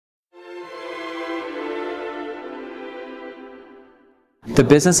The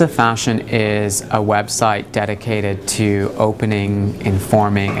Business of Fashion is a website dedicated to opening,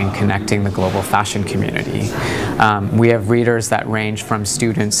 informing, and connecting the global fashion community. We have readers that range from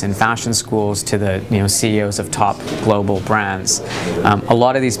students in fashion schools to the CEOs of top global brands. A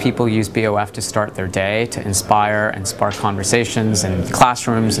lot of these people use BOF to start their day, to inspire and spark conversations in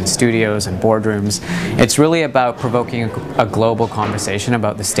classrooms and studios and boardrooms. It's really about provoking a global conversation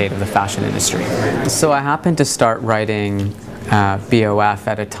about the state of the fashion industry. So I happened to start writing BOF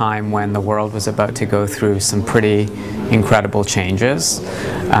at a time when the world was about to go through some pretty incredible changes.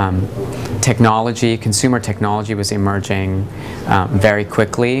 Consumer technology was emerging very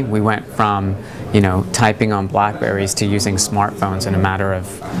quickly. We went from typing on Blackberries to using smartphones in a matter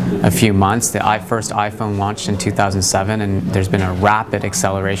of a few months. The first iPhone launched in 2007, and there's been a rapid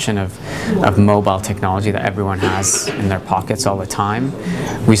acceleration of mobile technology that everyone has in their pockets all the time.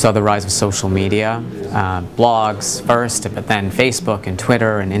 We saw the rise of social media, blogs first, but then Facebook and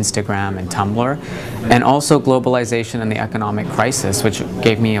Twitter and Instagram and Tumblr, and also globalization and the economic crisis, which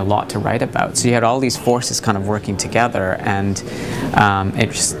gave me a lot to write about. So you had all these forces kind of working together, and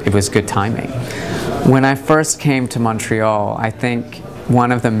it was good timing. When I first came to Montreal, I think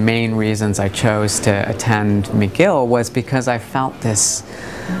one of the main reasons I chose to attend McGill was because I felt this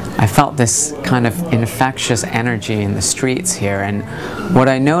kind of infectious energy in the streets here. And what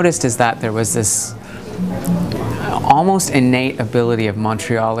I noticed is that there was this almost innate ability of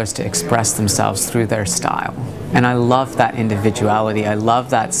Montrealers to express themselves through their style. And I love that individuality. I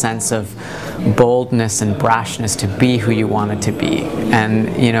love that sense of boldness and brashness to be who you wanted to be.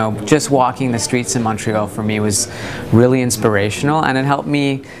 And just walking the streets in Montreal for me was really inspirational, and it helped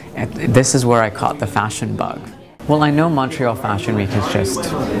me. This is where I caught the fashion bug. Well, I know Montreal Fashion Week is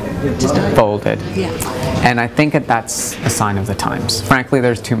just folded. Yeah. And I think that's a sign of the times. Frankly,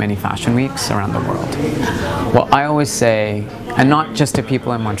 there's too many fashion weeks around the world. Well, I always say, and not just to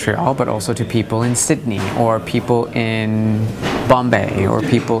people in Montreal, but also to people in Sydney, or people in Bombay, or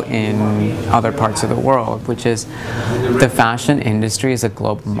people in other parts of the world, which is the fashion industry is a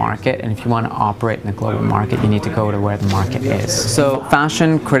global market, and if you want to operate in a global market, you need to go to where the market is. So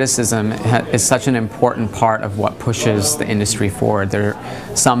fashion criticism is such an important part of what pushes the industry forward. There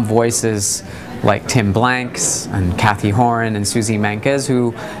are some voices like Tim Blanks and Kathy Horan and Susie Menkes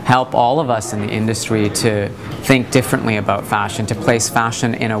who help all of us in the industry to think differently about fashion, to place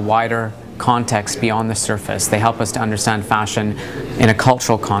fashion in a wider context beyond the surface. They help us to understand fashion in a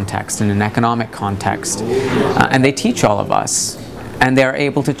cultural context, in an economic context, and they teach all of us, and they're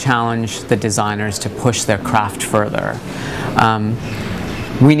able to challenge the designers to push their craft further.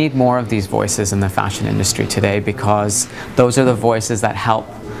 We need more of these voices in the fashion industry today, because those are the voices that help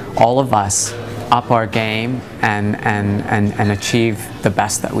all of us up our game and achieve the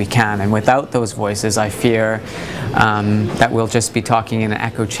best that we can. And without those voices, I fear that we'll just be talking in an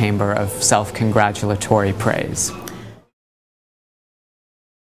echo chamber of self-congratulatory praise.